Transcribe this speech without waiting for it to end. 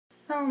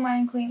Hello, my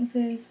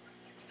acquaintances.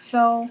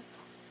 So,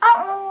 I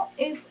don't know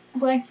if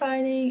Black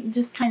Friday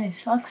just kind of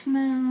sucks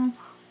now,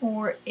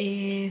 or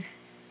if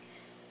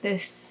the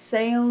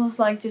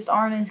sales just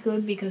aren't as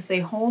good because they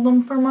hold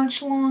them for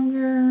much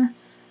longer,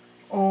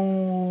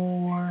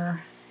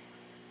 or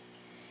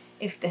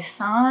if the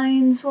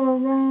signs were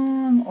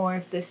wrong, or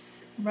if the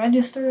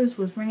registers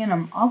was ringing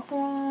them up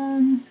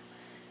wrong.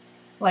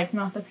 Like,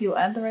 not the people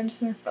at the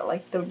register, but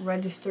like the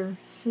register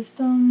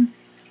system.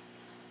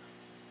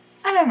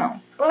 I don't know,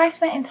 but I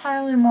spent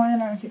entirely more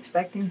than I was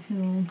expecting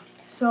to,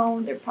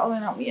 so there'll probably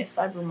not be a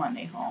Cyber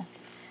Monday haul.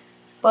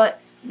 But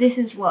this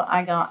is what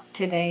I got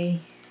today.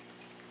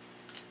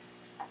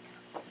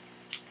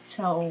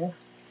 So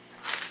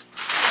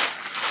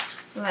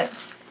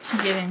let's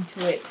get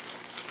into it.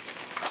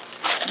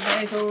 You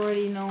guys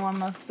already know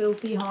I'm a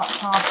filthy Hot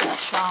Topic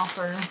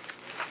shopper.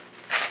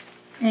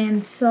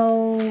 And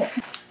so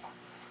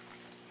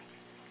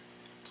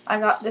I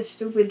got this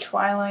stupid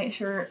Twilight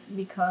shirt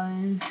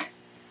because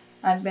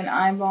I've been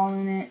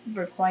eyeballing it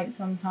for quite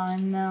some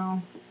time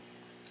now.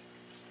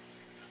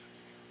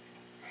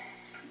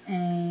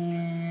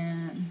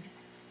 And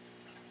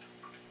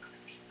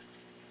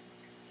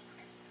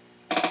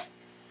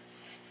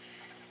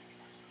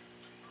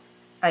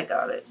I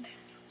got it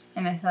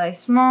in a size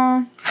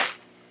small.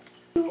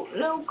 Cute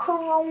little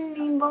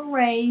Kuromi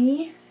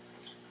beret.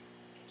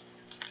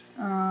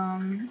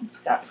 It's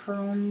got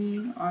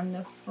Kuromi on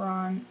the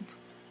front,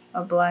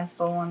 a black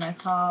bow on the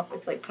top.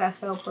 It's like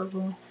pastel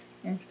purple.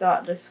 And it's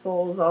got the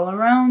skulls all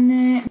around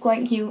it.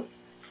 Quite cute.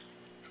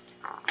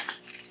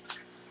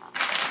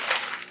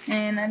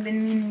 And I've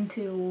been meaning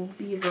to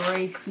be a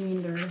beret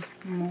fiender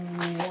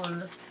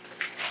more.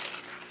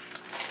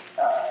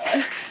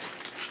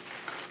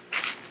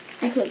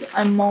 Because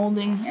I'm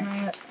molding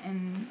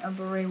and a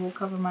beret will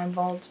cover my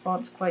bald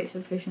spots quite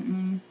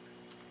sufficiently.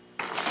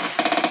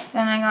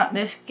 Then I got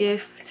this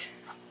gift.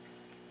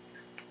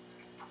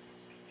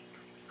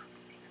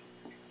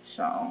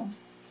 So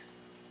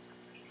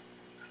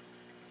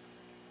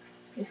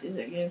this is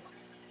a gift.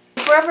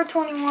 Forever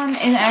 21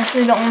 is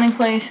actually the only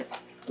place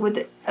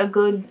with a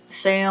good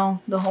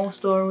sale. The whole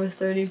store was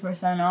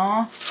 30%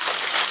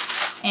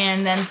 off.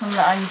 And then some of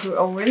the items were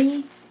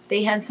already.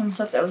 They had some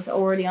stuff that was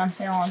already on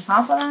sale on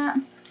top of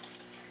that.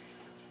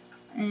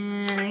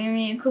 And they gave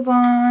me a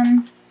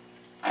coupon.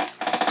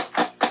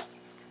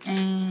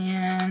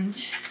 And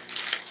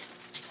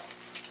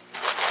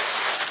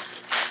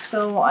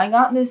so I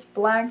got this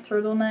black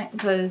turtleneck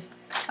because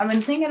I've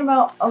been thinking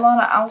about a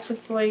lot of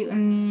outfits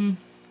lately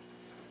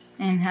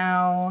and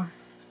how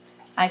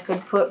I could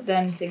put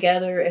them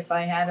together if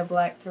I had a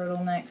black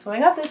turtleneck. So I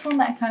got this one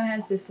that kind of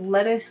has this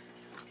lettuce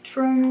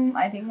trim.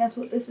 I think that's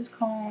what this is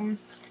called.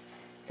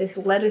 This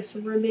lettuce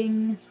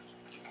ribbing.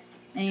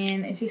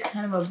 And it's just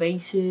kind of a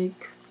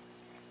basic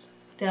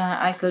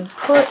that I could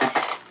put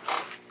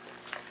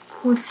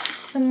with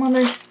some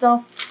other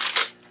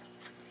stuff.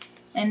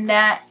 And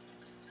that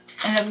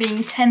ended up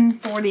being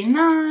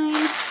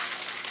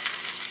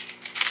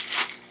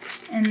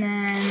 $10.49. And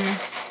then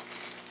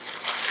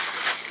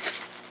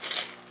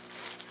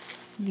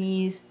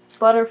these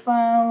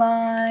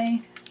butterfly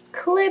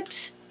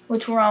clips,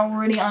 which were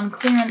already on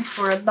clearance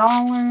for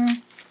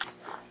 $1.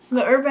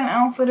 The Urban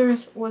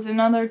Outfitters was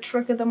another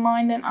trick of the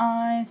mind and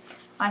I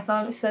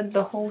thought it said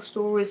the whole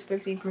store was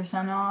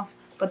 50% off,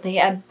 but they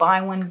had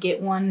buy one get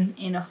one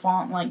in a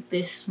font like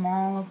this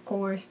small, of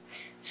course.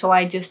 So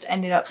I just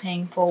ended up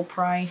paying full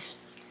price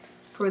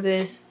for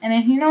this. And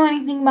if you know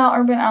anything about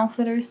Urban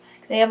Outfitters,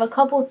 they have a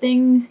couple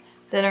things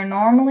that are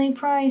normally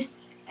priced,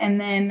 and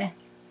then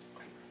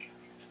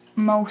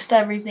most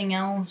everything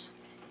else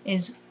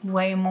is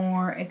way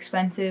more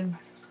expensive.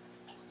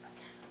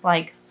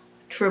 Like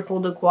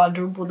triple to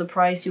quadruple the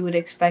price you would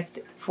expect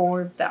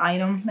for the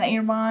item that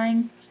you're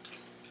buying.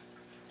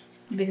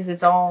 Because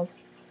it's all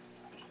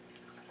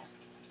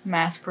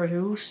mass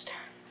produced.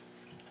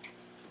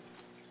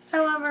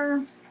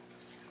 However,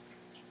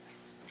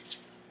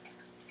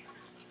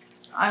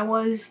 I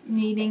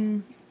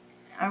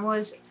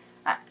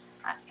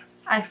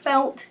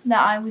felt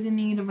that I was in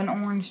need of an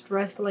orange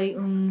dress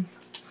lately.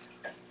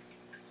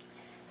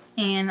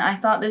 And I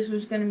thought this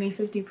was going to be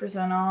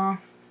 50% off.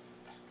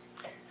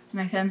 And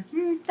I said,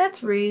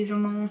 that's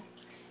reasonable.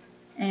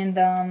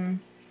 And,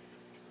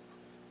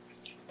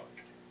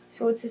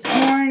 so it's this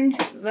orange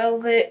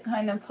velvet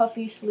kind of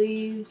puffy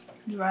sleeve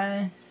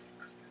dress.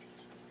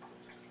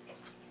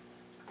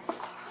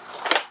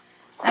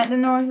 At the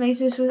North Face,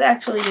 this was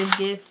actually a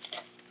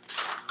gift.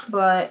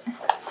 But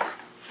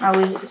I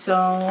was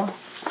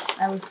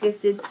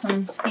gifted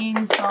some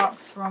skiing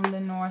socks from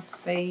the North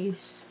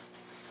Face.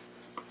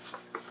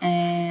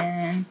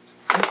 And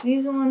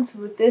these ones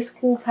with this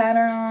cool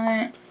pattern on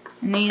it,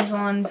 and these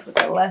ones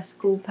with a less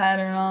cool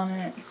pattern on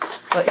it.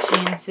 But she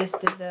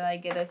insisted that I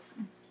get a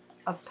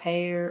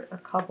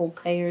couple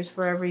pairs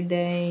for every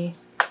day.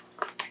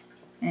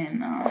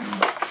 And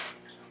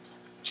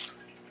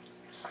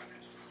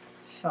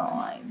so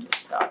I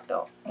just got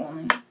the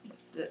only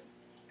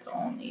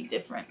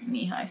different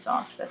knee-high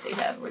socks that they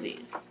had were these.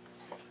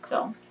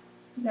 So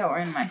that were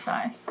in my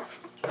size.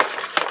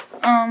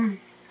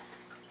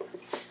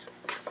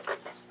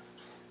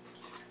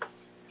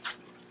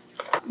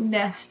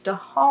 That's the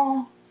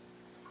haul,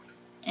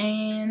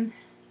 and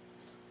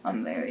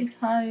I'm very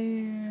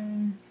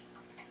tired,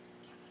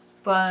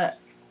 but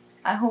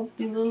I hope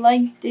you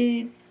liked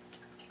it.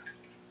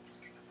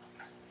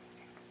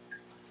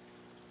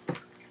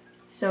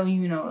 So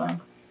you know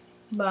them.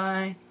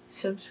 Bye.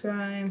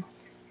 Subscribe.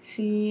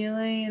 See you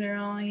later,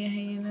 all you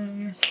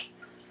haters.